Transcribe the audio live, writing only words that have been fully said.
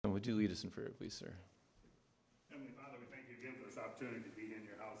Would you lead us in prayer, please, sir? Heavenly Father, we thank you again for this opportunity to be in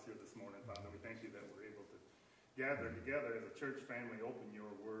your house here this morning. Father, we thank you that we're able to gather together as a church family, open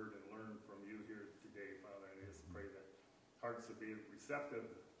your word, and learn from you here today, Father. And I just pray that hearts would be receptive,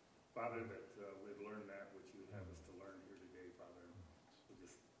 Father, that we'd learn that which you have us to learn here today, Father. We're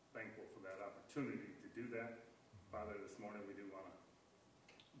just thankful for that opportunity to do that. Father, this morning we do want to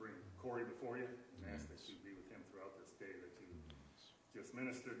bring Corey before you and ask that you be with him throughout this day, that you just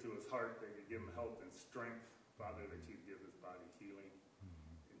minister to his heart, that you give him health and strength, Father, that you give his body healing,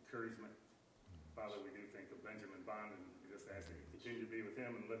 encouragement. Father, we do think of Benjamin Bond, and we just ask that you continue to be with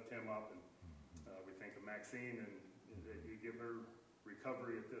him and lift him up. And we think of Maxine, and that you give her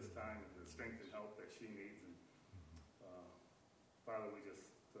recovery at this time and the strength and help that she needs. And Father, we just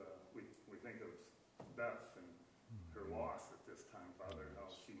we think of Beth and her loss at this time, Father, how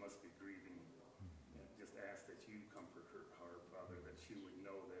she must be grieving. Just ask that you comfort her heart, Father, that she would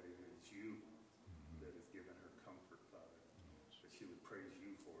know that it is you that has given her comfort, Father, that she would praise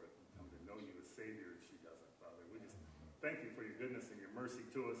you for it and come to know you as Savior if she doesn't, Father. We just thank you for your goodness and your mercy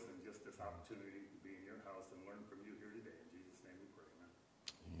to us and just this opportunity to be in your house and learn from you here today. In Jesus' name we pray, amen.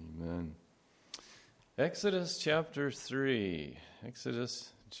 Amen. Exodus chapter 3. Exodus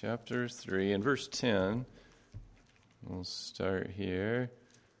chapter 3 and verse 10. We'll start here.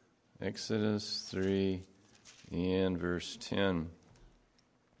 Exodus 3 and verse 10.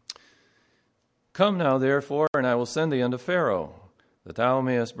 Come now, therefore, and I will send thee unto Pharaoh, that thou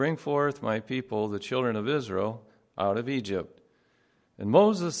mayest bring forth my people, the children of Israel, out of Egypt. And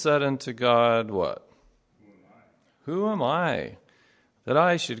Moses said unto God, what? Who am I, that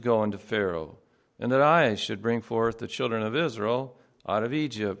I should go unto Pharaoh, and that I should bring forth the children of Israel out of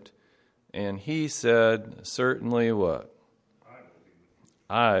Egypt? And he said, certainly what?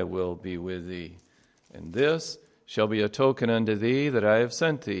 I will be with thee. And this shall be a token unto thee that I have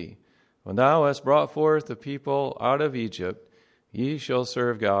sent thee. When thou hast brought forth the people out of Egypt, ye shall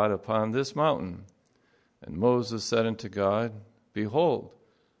serve God upon this mountain. And Moses said unto God, behold,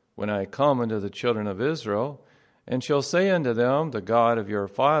 when I come unto the children of Israel, and shall say unto them, the God of your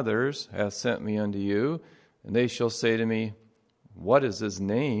fathers hath sent me unto you, and they shall say to me, what is his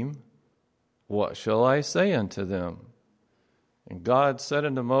name? What shall I say unto them? And God said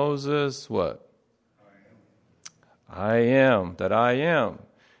unto Moses, what? I am that I am.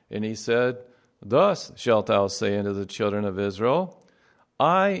 And he said, thus shalt thou say unto the children of Israel,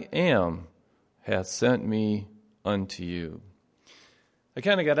 I am hath sent me unto you. I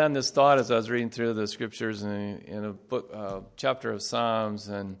kind of got on this thought as I was reading through the scriptures in a book, chapter of Psalms,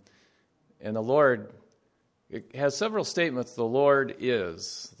 and the Lord, it has several statements. The Lord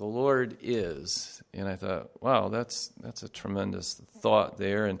is. The Lord is. And I thought, wow, that's a tremendous thought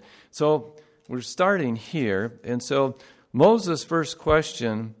there. And so we're starting here. And so Moses' first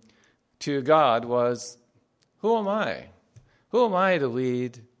question to God was, who am I? Who am I to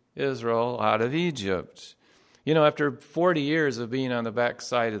lead Israel out of Egypt? You know, after 40 years of being on the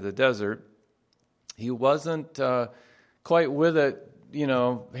backside of the desert, he wasn't quite with it, you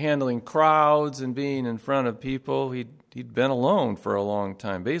know, handling crowds and being in front of people. He'd been alone for a long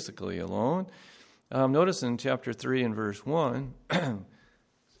time, basically alone. Notice in chapter 3 and verse 1,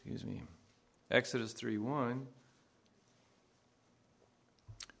 excuse me, Exodus 3:1,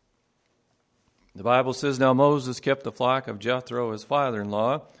 the Bible says, now Moses kept the flock of Jethro, his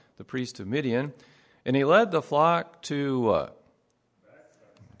father-in-law, the priest of Midian, and he led the flock to what?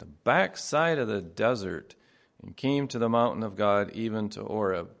 The backside of the desert, and came to the mountain of God, even to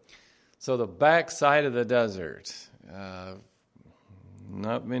Horeb. So the backside of the desert.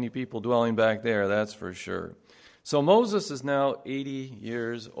 Not many people dwelling back there, that's for sure. So Moses is now 80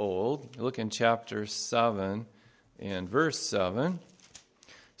 years old. Look in chapter 7 and verse 7.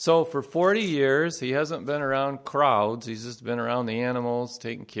 So for 40 years, he hasn't been around crowds. He's just been around the animals,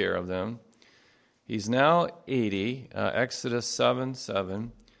 taking care of them. He's now 80, Exodus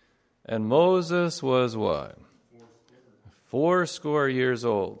 7:7. And Moses was what? 80 years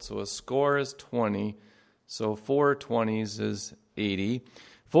old. So a score is 20. So 4 20s is 80.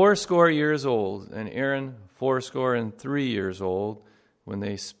 80 years old. And Aaron 83 years old when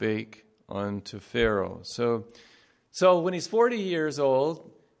they spake unto Pharaoh. So when he's 40 years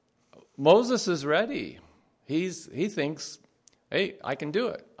old, Moses is ready. He thinks, hey, I can do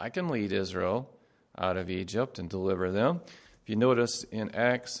it. I can lead Israel out of Egypt and deliver them. If you notice in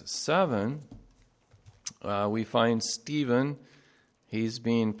Acts 7, we find Stephen. He's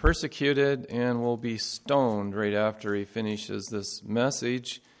being persecuted and will be stoned right after he finishes this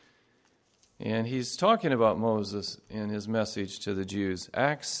message. And he's talking about Moses in his message to the Jews.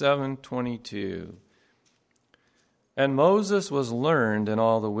 Acts 7:22. And Moses was learned in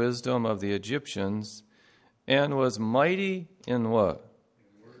all the wisdom of the Egyptians, and was mighty in what?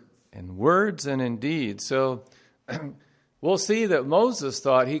 In words and in deeds. So we'll see that Moses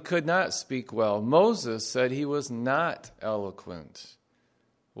thought he could not speak well. Moses said he was not eloquent.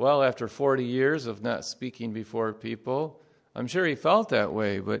 Well, after 40 years of not speaking before people, I'm sure he felt that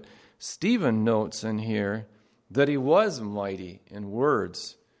way. But Stephen notes in here that he was mighty in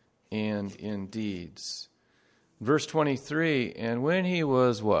words and in deeds. Verse 23, and when he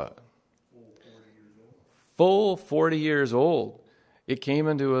was what? Full 40 years old, it came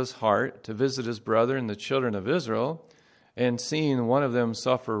into his heart to visit his brethren, the children of Israel, and seeing one of them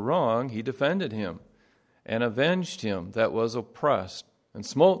suffer wrong, he defended him and avenged him that was oppressed, and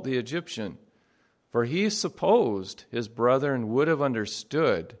smote the Egyptian. For he supposed his brethren would have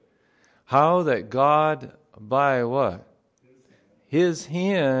understood how that God by what? His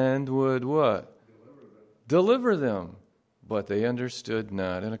hand would what? Deliver them. But they understood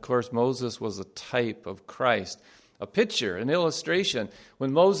not. And of course, Moses was a type of Christ, a picture, an illustration.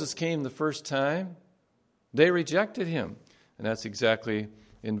 When Moses came the first time, they rejected him. And that's exactly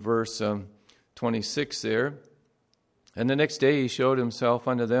in verse 26 there. And the next day he showed himself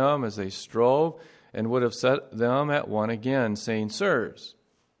unto them as they strove, and would have set them at one again, saying, Sirs,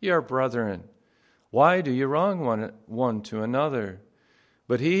 ye are brethren, why do ye wrong one to another?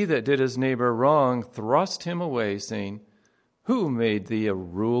 But he that did his neighbor wrong thrust him away, saying, Who made thee a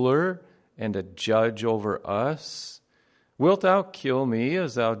ruler and a judge over us? Wilt thou kill me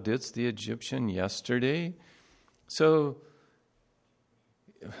as thou didst the Egyptian yesterday? So,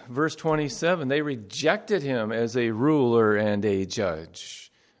 verse 27, they rejected him as a ruler and a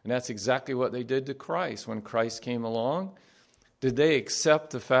judge. And that's exactly what they did to Christ when Christ came along. Did they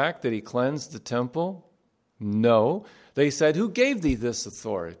accept the fact that he cleansed the temple? No. They said, Who gave thee this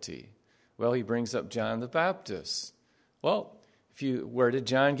authority? Well, he brings up John the Baptist. Well, where did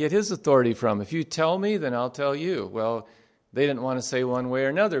John get his authority from? If you tell me, then I'll tell you. Well, they didn't want to say one way or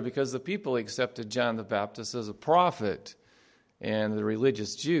another because the people accepted John the Baptist as a prophet. And the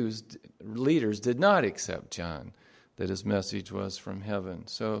religious Jews, leaders, did not accept John, that his message was from heaven.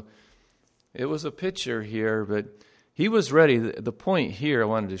 So it was a picture here, but he was ready. The point here I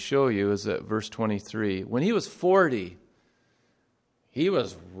wanted to show you is that verse 23. When he was 40, he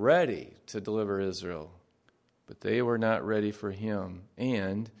was ready to deliver Israel. But they were not ready for him.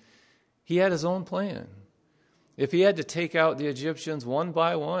 And he had his own plan. If he had to take out the Egyptians one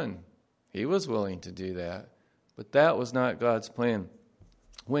by one, he was willing to do that. But that was not God's plan.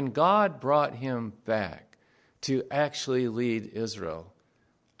 When God brought him back to actually lead Israel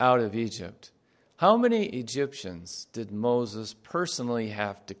out of Egypt, how many Egyptians did Moses personally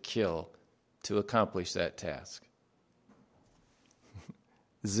have to kill to accomplish that task?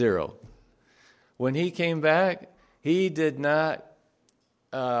 0. When he came back, he did not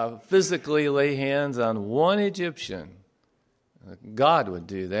physically lay hands on one Egyptian. God would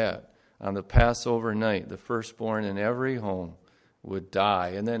do that. On the Passover night, the firstborn in every home would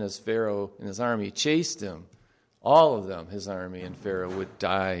die. And then as Pharaoh and his army chased him, all of them, his army and Pharaoh, would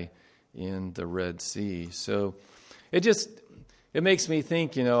die in the Red Sea. So it makes me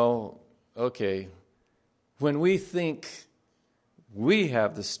think, okay, when we think we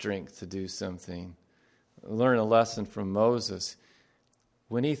have the strength to do something, learn a lesson from Moses.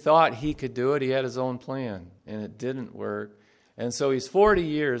 When he thought he could do it, he had his own plan, and it didn't work. And so he's 40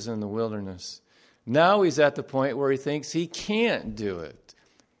 years in the wilderness. Now he's at the point where he thinks he can't do it.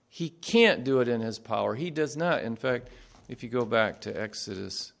 He can't do it in his power. He does not. In fact, if you go back to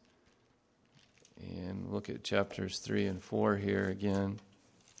Exodus and look at chapters 3 and 4 here again.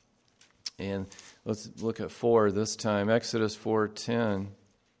 And let's look at 4 this time. Exodus 4:10.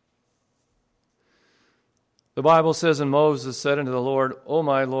 The Bible says, And Moses said unto the Lord, O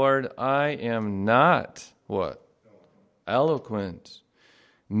my Lord, I am not, what? Eloquent,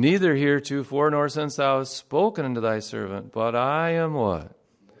 neither heretofore nor since thou hast spoken unto thy servant, but I am what?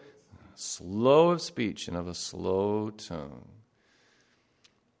 Slow of speech and of a slow tongue.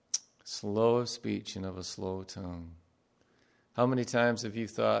 Slow of speech and of a slow tongue. How many times have you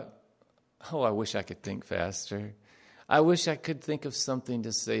thought, I wish I could think faster. I wish I could think of something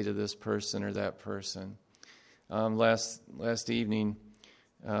to say to this person or that person. Last evening,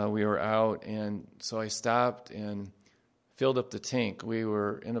 we were out, and so I stopped and filled up the tank. We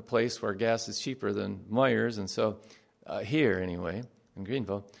were in a place where gas is cheaper than Myers, and so here anyway, in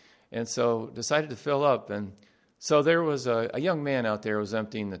Greenville, and so decided to fill up. And so there was a young man out there who was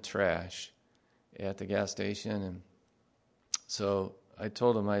emptying the trash at the gas station, and so I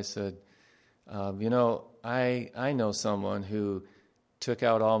told him, I said, I know someone who took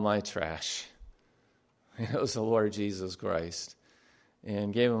out all my trash. It was the Lord Jesus Christ.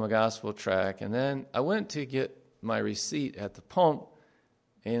 And gave him a gospel tract. And then I went to get my receipt at the pump,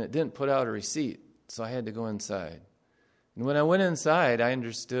 and it didn't put out a receipt. So I had to go inside. And when I went inside, I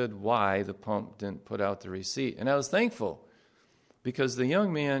understood why the pump didn't put out the receipt. And I was thankful, because the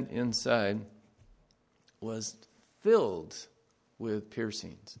young man inside was filled with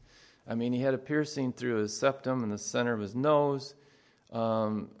piercings. I mean, he had a piercing through his septum in the center of his nose,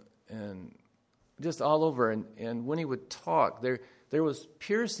 and just all over. And when he would talk, there was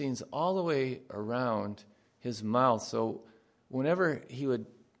piercings all the way around his mouth. So whenever he would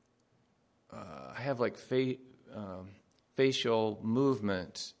have like facial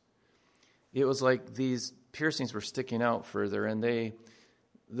movement, it was like these piercings were sticking out further, and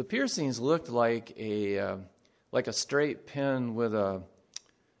the piercings looked like a straight pin with a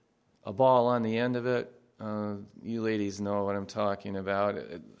ball on the end of it. You ladies know what I'm talking about.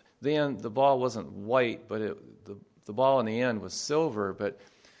 The ball wasn't white, but the ball on the end was silver. But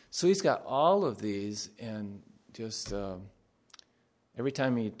so he's got all of these, and just every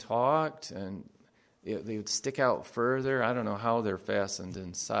time he talked, and they would stick out further. I don't know how they're fastened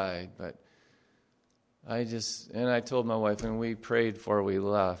inside, but I told my wife, and we prayed before we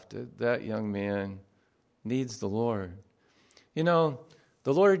left, that young man needs the Lord. You know,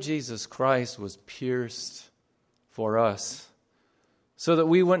 the Lord Jesus Christ was pierced for us so that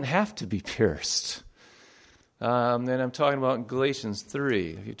we wouldn't have to be pierced. And I'm talking about Galatians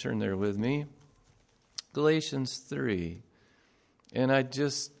 3, if you turn there with me. Galatians 3. And I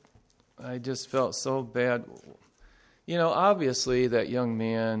just felt so bad. You know, obviously that young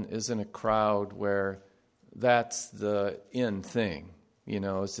man is in a crowd where that's the in thing, you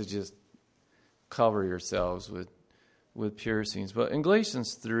know, is to just cover yourselves with piercings. But in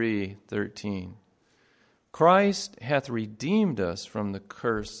Galatians 3:13, Christ hath redeemed us from the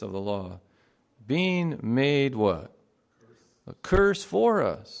curse of the law, being made what? A curse for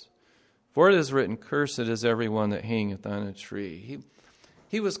us. For it is written, cursed is everyone that hangeth on a tree.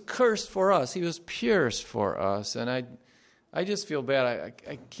 He was cursed for us. He was pierced for us. And I just feel bad.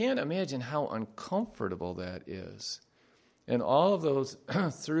 I can't imagine how uncomfortable that is. And all of those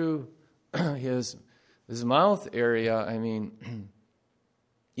through his mouth area, I mean,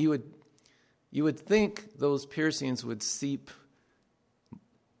 you would think those piercings would seep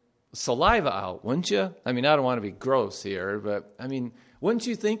saliva out, wouldn't you? I mean, I don't want to be gross here, but I mean, wouldn't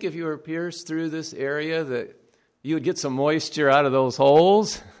you think if you were pierced through this area that you would get some moisture out of those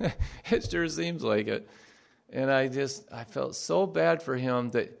holes? It sure seems like it. And I felt so bad for him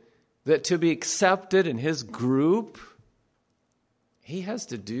that to be accepted in his group, he has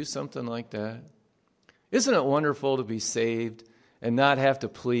to do something like that. Isn't it wonderful to be saved and not have to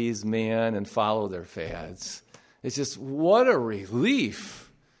please man and follow their fads? It's just, what a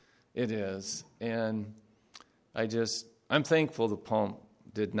relief it is. And I'm thankful the pump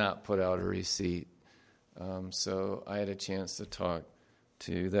did not put out a receipt. So I had a chance to talk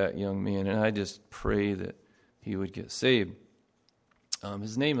to that young man, and I just pray that he would get saved.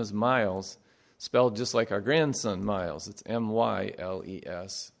 His name is Miles, spelled just like our grandson Miles. It's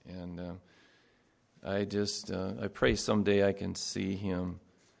Myles. And I pray someday I can see him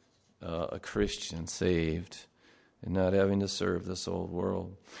a Christian saved and not having to serve this old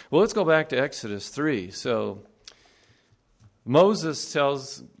world. Well, let's go back to Exodus 3. So Moses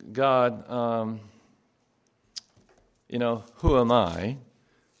tells God, who am I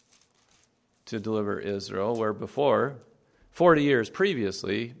to deliver Israel? Where before, 40 years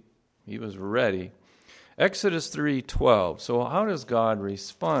previously, he was ready. Exodus 3:12. So how does God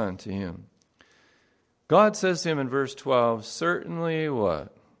respond to him? God says to him in verse 12, certainly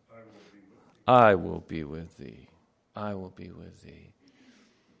what? I will be with thee. I will be with thee.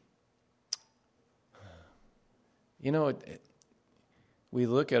 You know, we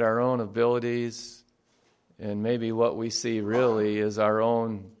look at our own abilities, and maybe what we see really is our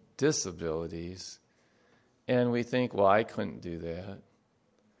own disabilities. And we think, well, I couldn't do that.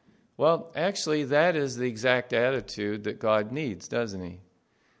 Well, actually, that is the exact attitude that God needs, doesn't he?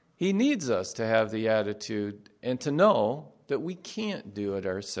 He needs us to have the attitude and to know that we can't do it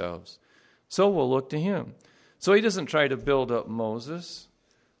ourselves. So we'll look to him. So he doesn't try to build up Moses.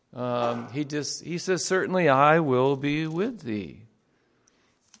 He says, certainly I will be with thee.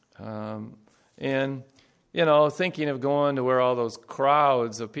 And, thinking of going to where all those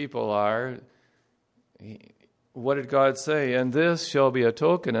crowds of people are, what did God say? And this shall be a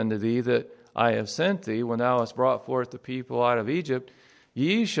token unto thee that I have sent thee. When thou hast brought forth the people out of Egypt,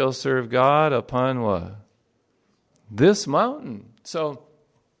 ye shall serve God upon what? This mountain. So,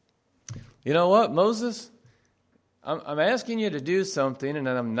 you know what, Moses? I'm asking you to do something, and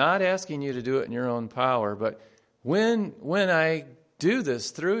I'm not asking you to do it in your own power, but when I do this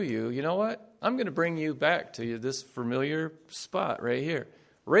through you, you know what? I'm going to bring you back to this familiar spot right here,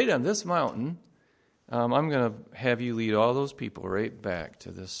 right on this mountain. I'm going to have you lead all those people right back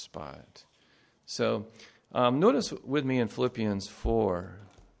to this spot. So notice with me in Philippians 4.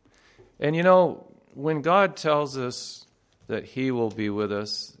 And you know, when God tells us that he will be with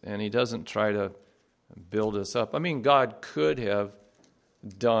us and he doesn't try to build us up. I mean, God could have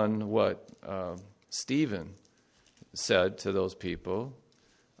done what Stephen said to those people.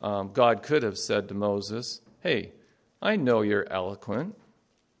 God could have said to Moses, hey, I know you're eloquent.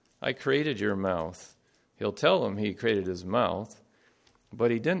 I created your mouth. He'll tell him he created his mouth,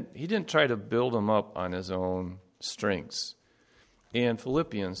 but he didn't try to build him up on his own strengths. In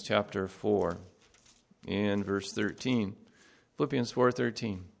Philippians chapter 4, in verse 13, Philippians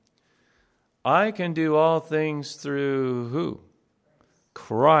 4:13, I can do all things through who?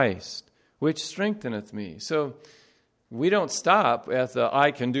 Christ, which strengtheneth me. So we don't stop at the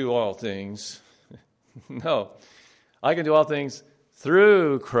I can do all things. No, I can do all things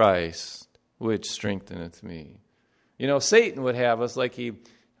through Christ, which strengtheneth me. You know, Satan would have us like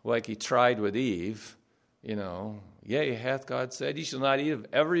he tried with Eve. You know, yea, hath God said, ye shall not eat of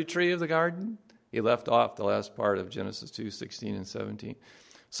every tree of the garden? He left off the last part of Genesis 2:16 and 17.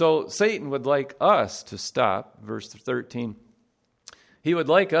 So Satan would like us to stop, verse 13. He would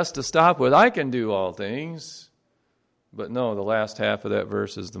like us to stop with, I can do all things. But no, the last half of that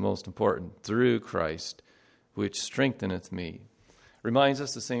verse is the most important. Through Christ, which strengtheneth me. Reminds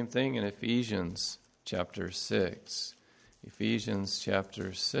us the same thing in Ephesians chapter 6. Ephesians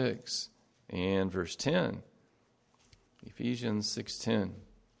chapter 6 and verse 10. Ephesians 6:10.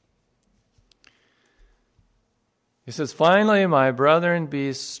 He says, finally, my brethren,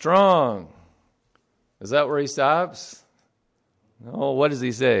 be strong. Is that where he stops? No, what does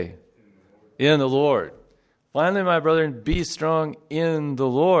he say? In the Lord. Finally, my brethren, be strong in the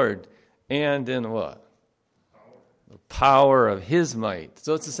Lord. And in what? The power of his might.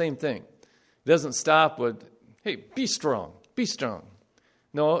 So it's the same thing. It doesn't stop with, hey, be strong, be strong.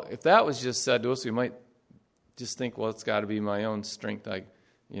 No, if that was just said to us, we might just think, well, it's got to be my own strength I,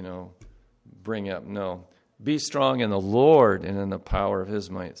 bring up. No. Be strong in the Lord and in the power of his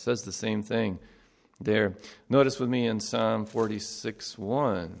might. It says the same thing there. Notice with me in Psalm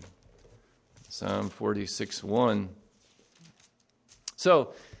 46:1. Psalm 46:1.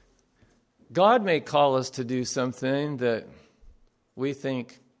 So, God may call us to do something that we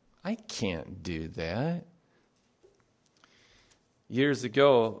think, I can't do that. Years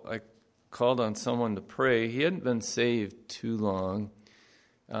ago, I called on someone to pray. He hadn't been saved too long.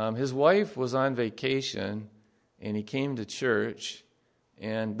 His wife was on vacation, and he came to church.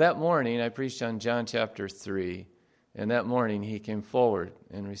 And that morning, I preached on John chapter 3. And that morning, he came forward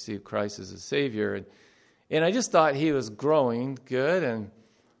and received Christ as his Savior. And I just thought he was growing good. And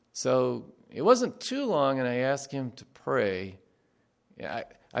so it wasn't too long, and I asked him to pray.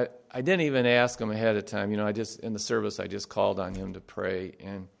 I didn't even ask him ahead of time. In the service, I just called on him to pray.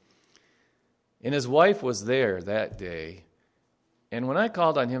 And his wife was there that day. And when I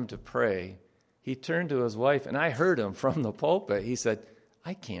called on him to pray, he turned to his wife, and I heard him from the pulpit. He said,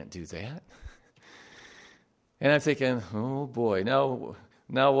 I can't do that. And I'm thinking, oh boy, now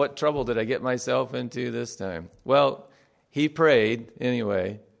what trouble did I get myself into this time? Well, he prayed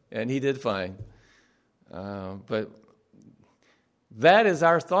anyway, and he did fine. But that is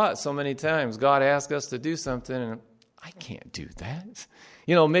our thought so many times. God asks us to do something, and I can't do that.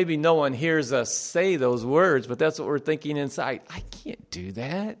 Maybe no one hears us say those words, but that's what we're thinking inside. I can't do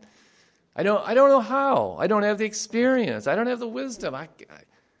that. I don't know how. I don't have the experience. I don't have the wisdom. I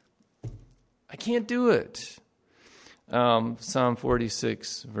can't do it. Psalm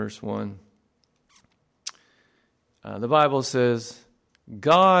 46, verse 1. The Bible says,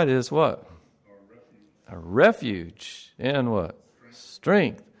 God is what? A refuge and what?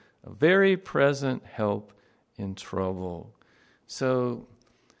 Strength. A very present help in trouble. So,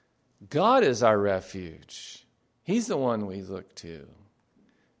 God is our refuge. He's the one we look to.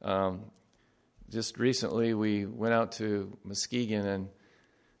 Just recently, we went out to Muskegon, and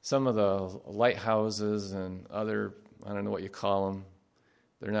some of the lighthouses and other, I don't know what you call them.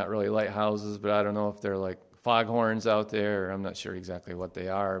 They're not really lighthouses, but I don't know if they're like foghorns out there, or I'm not sure exactly what they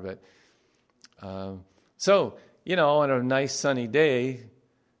are. But so, on a nice sunny day,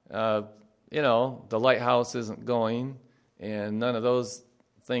 the lighthouse isn't going, and none of those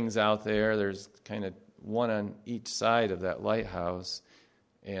things out there. There's kind of one on each side of that lighthouse,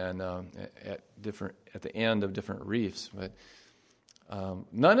 and at the end of different reefs. But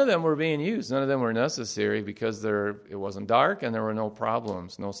None of them were being used. None of them were necessary because it wasn't dark and there were no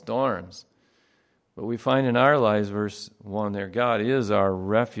problems, no storms. But we find in our lives, verse 1 there, God is our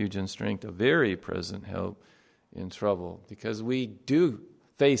refuge and strength, a very present help in trouble. Because we do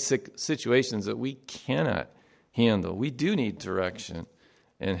face situations that we cannot handle. We do need direction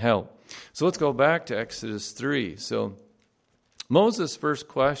and help. So let's go back to Exodus 3. So Moses' first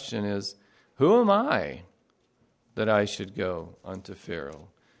question is, who am I that I should go unto Pharaoh?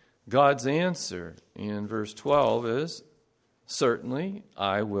 God's answer in verse 12 is, certainly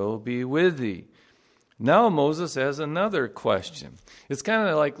I will be with thee. Now Moses has another question. It's kind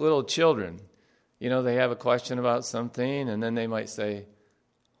of like little children. You know, they have a question about something, and then they might say,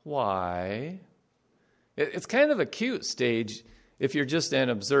 why? It's kind of a cute stage if you're just an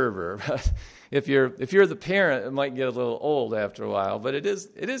observer. If you're the parent, it might get a little old after a while, but it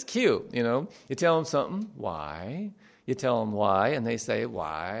is cute, you know. You tell them something, why? You tell them why, and they say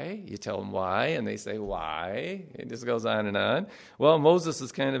why. You tell them why, and they say why. It just goes on and on. Well, Moses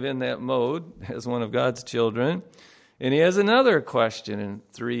is kind of in that mode as one of God's children. And he has another question in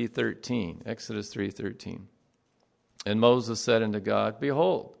 3:13, Exodus 3:13. And Moses said unto God,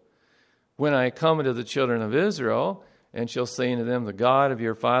 behold, when I come unto the children of Israel, and shall say unto them, the God of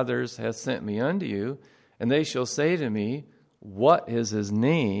your fathers hath sent me unto you, and they shall say to me, what is his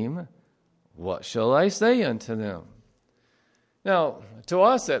name? What shall I say unto them? Now, to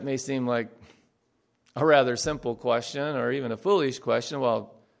us that may seem like a rather simple question or even a foolish question.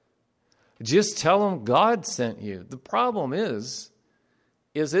 Well, just tell them God sent you. The problem is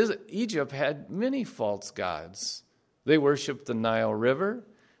Egypt had many false gods. They worshiped the Nile River.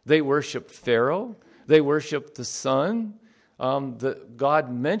 They worshiped Pharaoh. They worshiped the sun.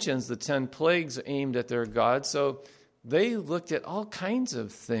 God mentions the 10 plagues aimed at their gods. So they looked at all kinds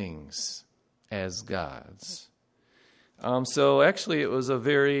of things as gods. So actually it was a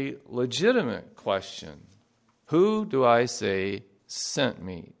very legitimate question. Who do I say sent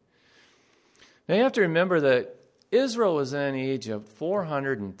me? Now you have to remember that Israel was in Egypt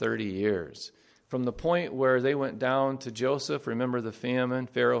 430 years. From the point where they went down to Joseph, remember the famine,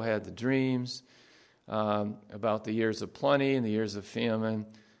 Pharaoh had the dreams about the years of plenty and the years of famine.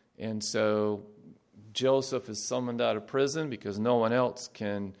 And so Joseph is summoned out of prison because no one else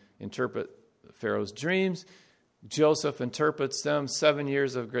can interpret Pharaoh's dreams. Joseph interprets them, 7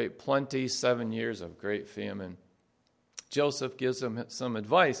 years of great plenty, 7 years of great famine. Joseph gives him some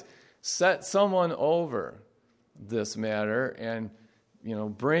advice. Set someone over this matter and,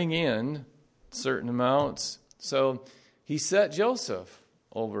 bring in certain amounts. So he set Joseph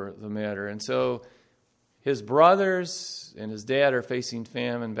over the matter. And so his brothers and his dad are facing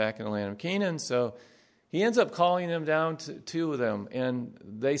famine back in the land of Canaan. So he ends up calling them down to two of them, and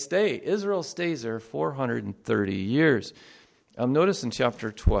they stay. Israel stays there 430 years. Notice in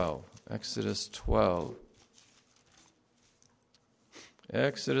chapter 12, Exodus 12.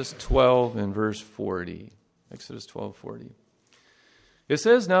 Exodus 12 and verse 40. Exodus 12:40. It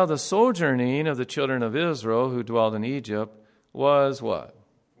says, now the sojourning of the children of Israel who dwelled in Egypt was what?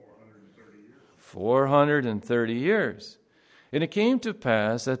 430 years. 430 years. And it came to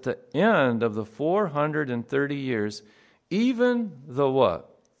pass at the end of the 430 years, even the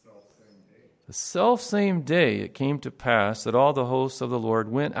what? Selfsame day. The selfsame day it came to pass that all the hosts of the Lord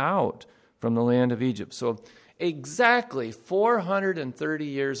went out from the land of Egypt. So exactly 430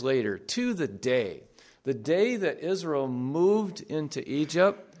 years later, to the day that Israel moved into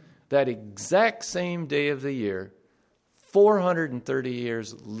Egypt, that exact same day of the year, 430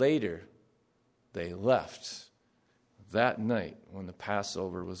 years later, they left. That night when the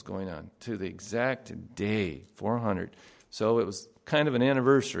Passover was going on, to the exact day, 400. So it was kind of an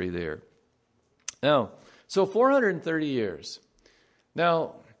anniversary there. Now, so 430 years.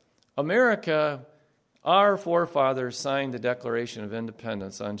 Now, America, our forefathers signed the Declaration of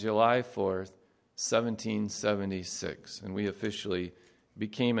Independence on July 4th, 1776, and we officially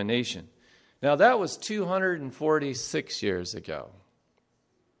became a nation. Now, that was 246 years ago.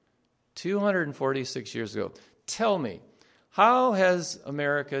 246 years ago. Tell me, how has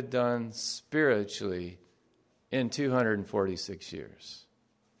America done spiritually in 246 years?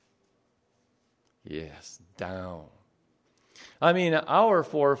 Yes, down. I mean, our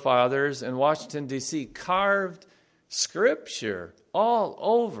forefathers in Washington, D.C. carved scripture all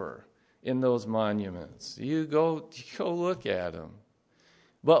over in those monuments. You go look at them.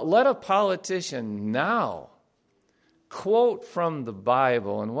 But let a politician now quote from the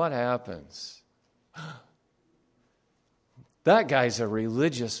Bible, and what happens? That guy's a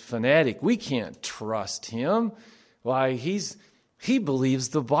religious fanatic. We can't trust him. Why, he believes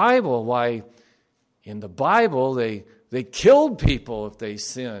the Bible. Why, in the Bible, they They killed people if they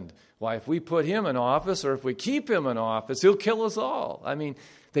sinned. Why, if we put him in office or if we keep him in office, he'll kill us all. I mean,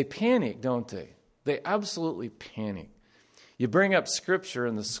 they panic, don't they? They absolutely panic. You bring up Scripture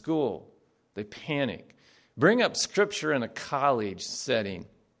in the school, they panic. Bring up Scripture in a college setting,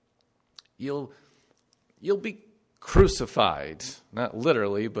 you'll be crucified. Not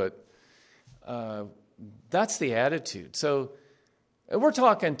literally, but that's the attitude. So we're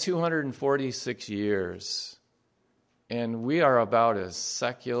talking 246 years, and we are about as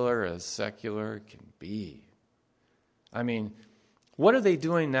secular can be. I mean, what are they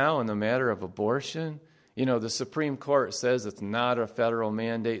doing now in the matter of abortion? You know, the Supreme Court says it's not a federal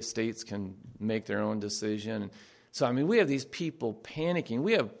mandate. States can make their own decision. So, I mean, we have these people panicking.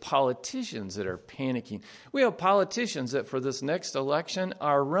 We have politicians that are panicking. We have politicians that for this next election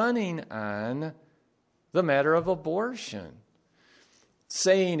are running on the matter of abortion,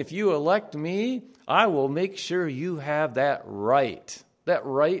 saying, if you elect me, I will make sure you have that right. That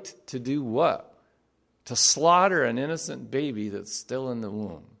right to do what? To slaughter an innocent baby that's still in the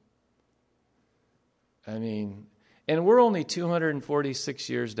womb. I mean, and we're only 246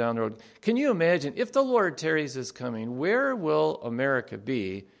 years down the road. Can you imagine, if the Lord tarries is coming, where will America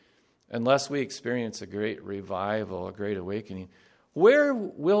be unless we experience a great revival, a great awakening? Where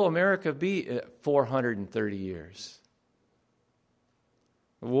will America be at 430 years?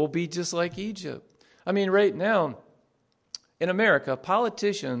 We'll be just like Egypt. I mean, right now, in America,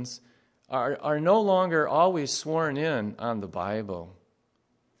 politicians are no longer always sworn in on the Bible.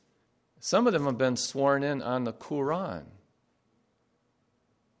 Some of them have been sworn in on the Quran,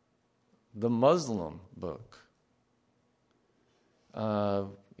 the Muslim book.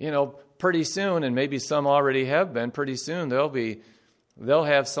 Pretty soon, and maybe some already have been, pretty soon they'll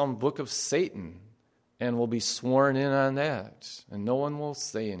have some book of Satan and will be sworn in on that, and no one will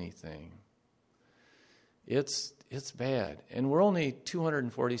say anything. It's bad, and we're only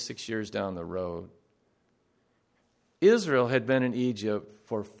 246 years down the road. Israel had been in Egypt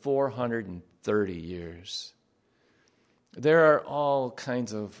for 430 years. There are all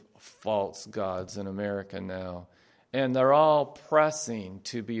kinds of false gods in America now, and they're all pressing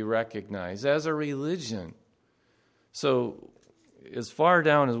to be recognized as a religion. So, as far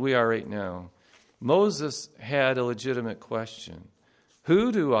down as we are right now, Moses had a legitimate question.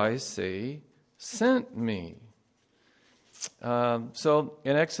 Who do I say sent me? So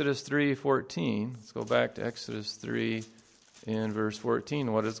in Exodus 3:14, let's go back to Exodus 3 in verse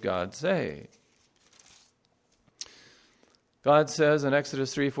 14. What does God say? God says in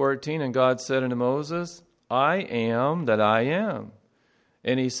Exodus 3:14, and God said unto Moses, I am that I am.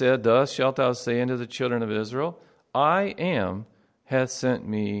 And he said, thus shalt thou say unto the children of Israel, I am hath sent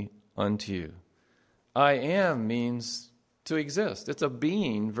me unto you. I am means to exist. It's a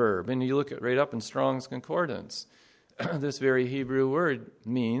being verb. And you look at right up in Strong's Concordance. This very Hebrew word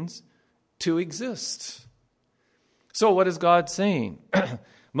means to exist. So what is God saying?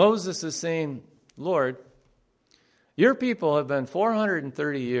 Moses is saying, Lord, your people have been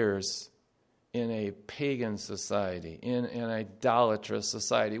 430 years in a pagan society, in an idolatrous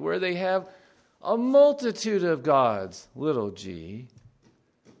society, where they have a multitude of gods, little g.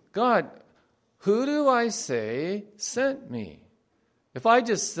 God, who do I say sent me? If I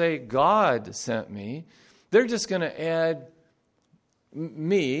just say God sent me, they're just going to add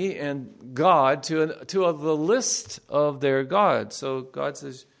me and God to the list of their gods. So God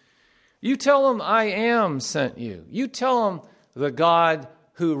says, you tell them I am sent you. You tell them the God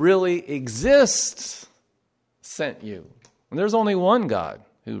who really exists sent you. And there's only one God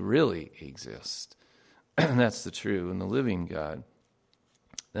who really exists. And that's the true and the living God.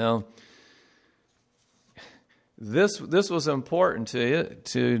 Now, this was important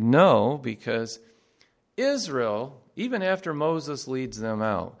to know because Israel, even after Moses leads them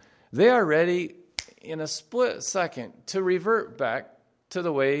out, they are ready in a split second to revert back to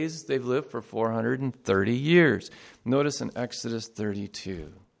the ways they've lived for 430 years. Notice in Exodus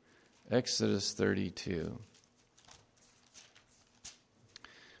 32. Exodus 32.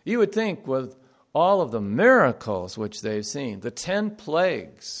 You would think with all of the miracles which they've seen, the 10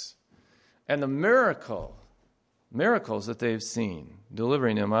 plagues, and the miracles that they've seen,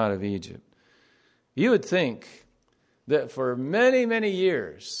 delivering them out of Egypt, you would think that for many, many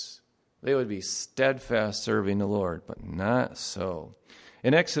years they would be steadfast serving the Lord, but not so.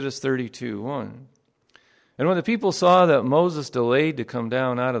 In Exodus 32:1, and when the people saw that Moses delayed to come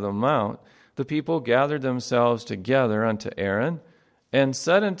down out of the mount, the people gathered themselves together unto Aaron and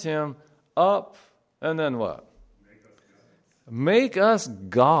said unto him, up, and then what? Make us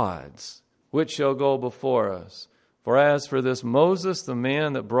gods, which shall go before us. For as for this Moses, the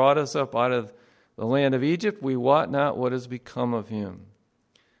man that brought us up out of the land of Egypt, we wot not what has become of him.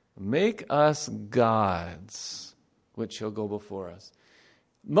 Make us gods, which shall go before us.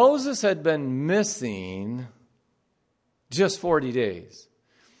 Moses had been missing just 40 days.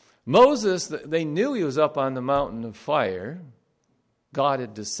 Moses, they knew he was up on the mountain of fire. God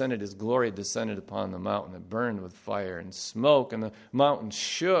had descended, his glory had descended upon the mountain. It burned with fire and smoke, and the mountain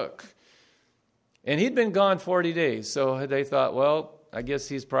shook. And he'd been gone 40 days, so they thought, well, I guess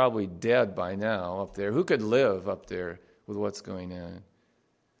he's probably dead by now up there. Who could live up there with what's going on?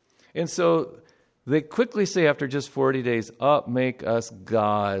 And so they quickly say after just 40 days, up, make us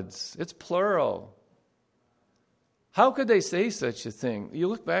gods. It's plural. How could they say such a thing? You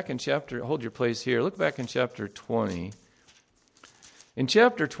look back in hold your place here, look back in chapter 20. In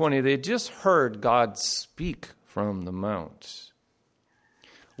chapter 20, they had just heard God speak from the mount.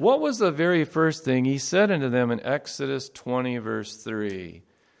 What was the very first thing he said unto them in Exodus 20, verse 3?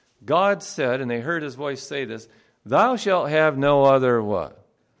 God said, and they heard his voice say this, thou shalt have no other what?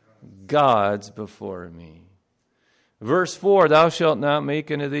 Gods before me. Verse 4, thou shalt not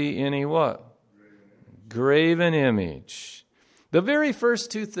make unto thee any what? Graven image. The very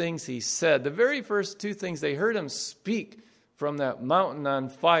first two things he said, the very first two things they heard him speak from that mountain on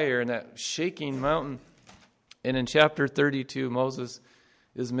fire and that shaking mountain. And in chapter 32, Moses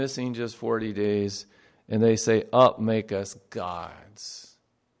is missing just 40 days, and they say, up, make us gods.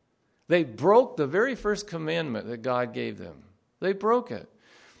 They broke the very first commandment that God gave them. They broke it.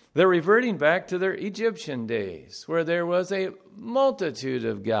 They're reverting back to their Egyptian days, where there was a multitude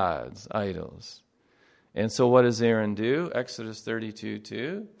of gods, idols. And so what does Aaron do? Exodus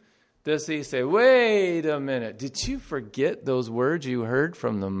 32:2. Does he say, wait a minute, did you forget those words you heard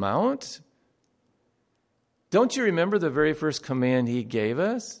from the mount? Don't you remember the very first command he gave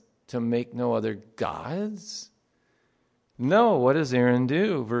us? To make no other gods? No, what does Aaron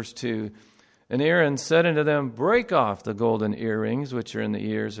do? Verse 2, and Aaron said unto them, break off the golden earrings which are in the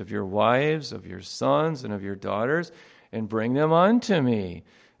ears of your wives, of your sons, and of your daughters, and bring them unto me.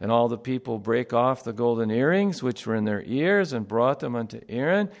 And all the people brake off the golden earrings which were in their ears, and brought them unto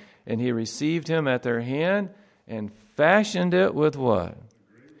Aaron, and he received him at their hand, and fashioned it with what?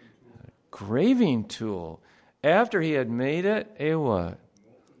 A graving tool. After he had made it a what?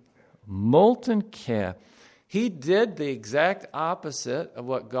 Molten calf. He did the exact opposite of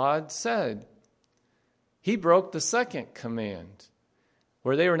what God said. He broke the second command,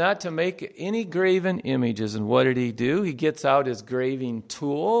 where they were not to make any graven images. And what did he do? He gets out his graving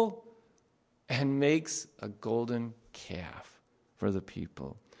tool and makes a golden calf for the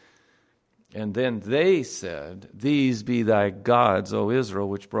people. And then they said, these be thy gods, O Israel,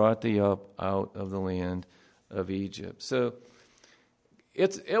 which brought thee up out of the land of Egypt. So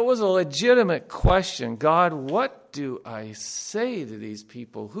it was a legitimate question. God, what do I say to these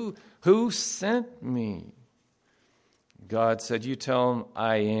people? Who sent me? God said, you tell them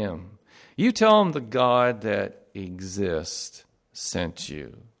I am. You tell them the God that exists sent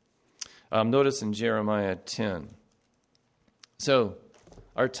you. Notice in Jeremiah 10. So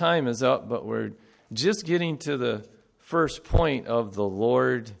our time is up, but we're just getting to the first point of the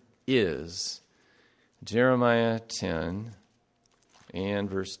Lord is. Jeremiah 10 and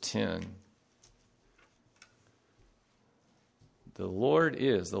verse 10. The Lord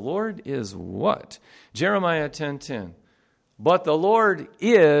is what? Jeremiah 10:10. But the Lord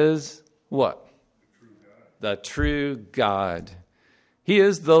is what? The true God. He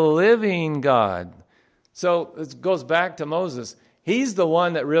is the living God. So it goes back to Moses. He's the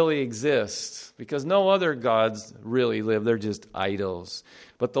one that really exists because no other gods really live. They're just idols.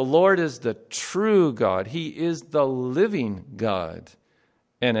 But the Lord is the true God. He is the living God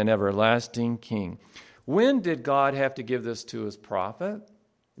and an everlasting King. When did God have to give this to his prophet?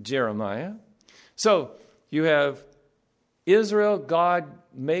 Jeremiah. So you have Israel. God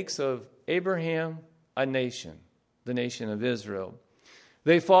makes of Abraham a nation, the nation of Israel.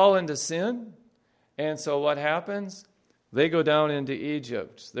 They fall into sin. And so what happens? They go down into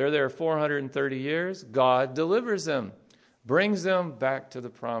Egypt. They're there 430 years. God delivers them, brings them back to the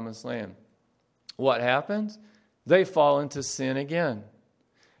promised land. What happens? They fall into sin again.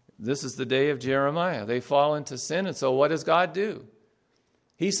 This is the day of Jeremiah. They fall into sin, and so what does God do?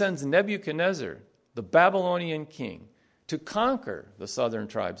 He sends Nebuchadnezzar, the Babylonian king, to conquer the southern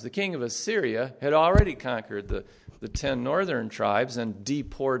tribes. The king of Assyria had already conquered the 10 northern tribes and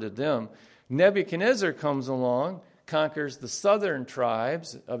deported them. Nebuchadnezzar comes along, conquers the southern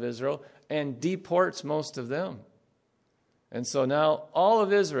tribes of Israel, and deports most of them. And so now all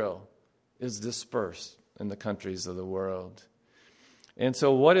of Israel is dispersed in the countries of the world. And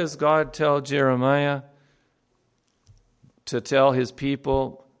so what does God tell Jeremiah? To tell his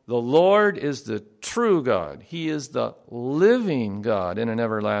people, The Lord is the true God. He is the living God and an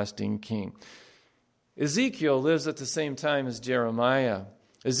everlasting King. Ezekiel lives at the same time as Jeremiah.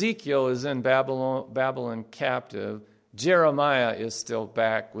 Ezekiel is in Babylon captive. Jeremiah is still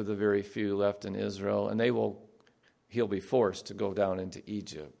back with the very few left in Israel, and he'll be forced to go down into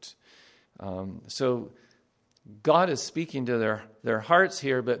Egypt. So God is speaking to their hearts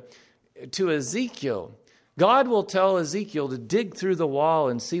here, but to Ezekiel, God will tell Ezekiel to dig through the wall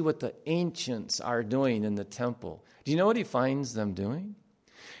and see what the ancients are doing in the temple. Do you know what he finds them doing?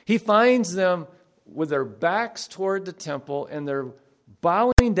 He finds them with their backs toward the temple, and they're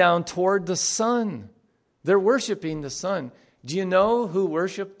bowing down toward the sun. They're worshiping the sun. Do you know who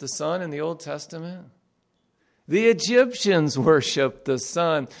worshiped the sun in the Old Testament? The Egyptians worshiped the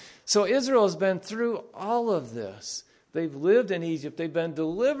sun. So Israel has been through all of this. They've lived in Egypt. They've been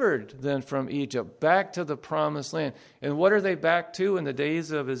delivered then from Egypt back to the promised land. And what are they back to in the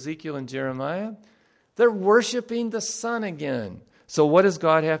days of Ezekiel and Jeremiah? They're worshiping the sun again. So what does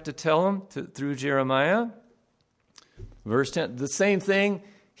God have to tell them through Jeremiah? Verse 10, the same thing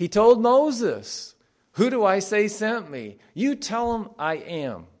he told Moses. Who do I say sent me? You tell him I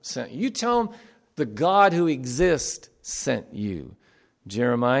am sent you. You tell him the God who exists sent you.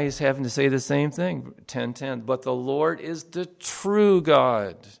 Jeremiah is having to say the same thing. 10:10. But the Lord is the true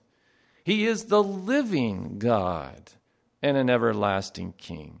God. He is the living God and an everlasting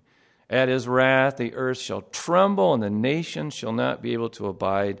King. At his wrath the earth shall tremble, and the nations shall not be able to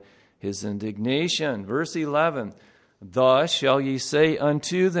abide his indignation. Verse 11. Thus shall ye say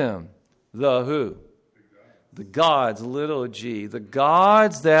unto them, the who? The gods, little g. The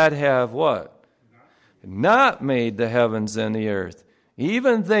gods that have what? Not made the heavens and the earth.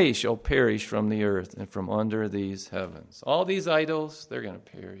 Even they shall perish from the earth and from under these heavens. All these idols, they're going to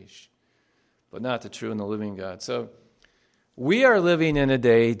perish. But not the true and the living God. So we are living in a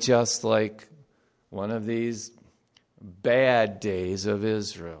day just like one of these bad days of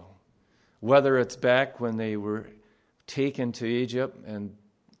Israel. Whether it's back when they were taken to Egypt and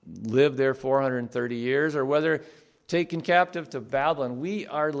lived there 430 years, or whether taken captive to Babylon, we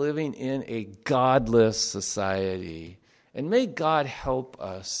are living in a godless society. And may God help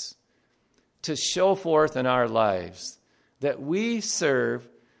us to show forth in our lives that we serve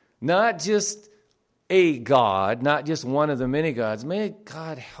not just a God, not just one of the many gods. May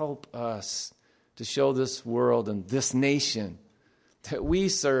God help us to show this world and this nation that we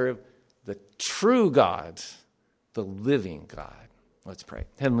serve the true God, the living God. Let's pray.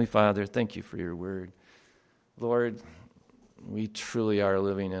 Heavenly Father, thank you for your word. Lord, we truly are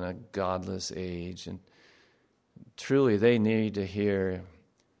living in a godless age, and truly they need to hear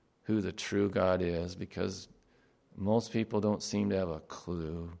who the true God is, because most people don't seem to have a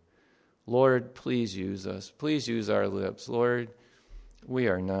clue. Lord, please use us. Please use our lips. Lord, we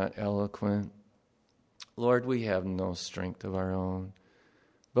are not eloquent. Lord, we have no strength of our own.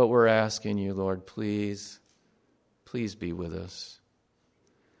 But we're asking you, Lord, please be with us.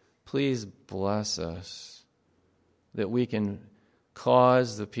 Please bless us that we can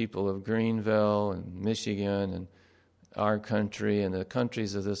cause the people of Greenville and Michigan and our country and the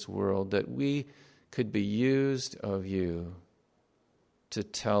countries of this world, that we could be used of you to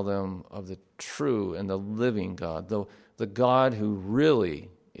tell them of the true and the living God, the God who really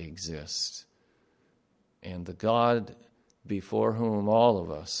exists, and the God before whom all of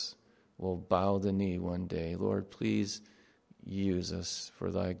us will bow the knee one day. Lord, please use us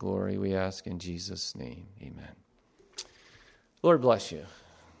for thy glory, we ask in Jesus' name. Amen. Lord bless you.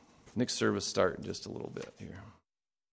 Next service start in just a little bit here.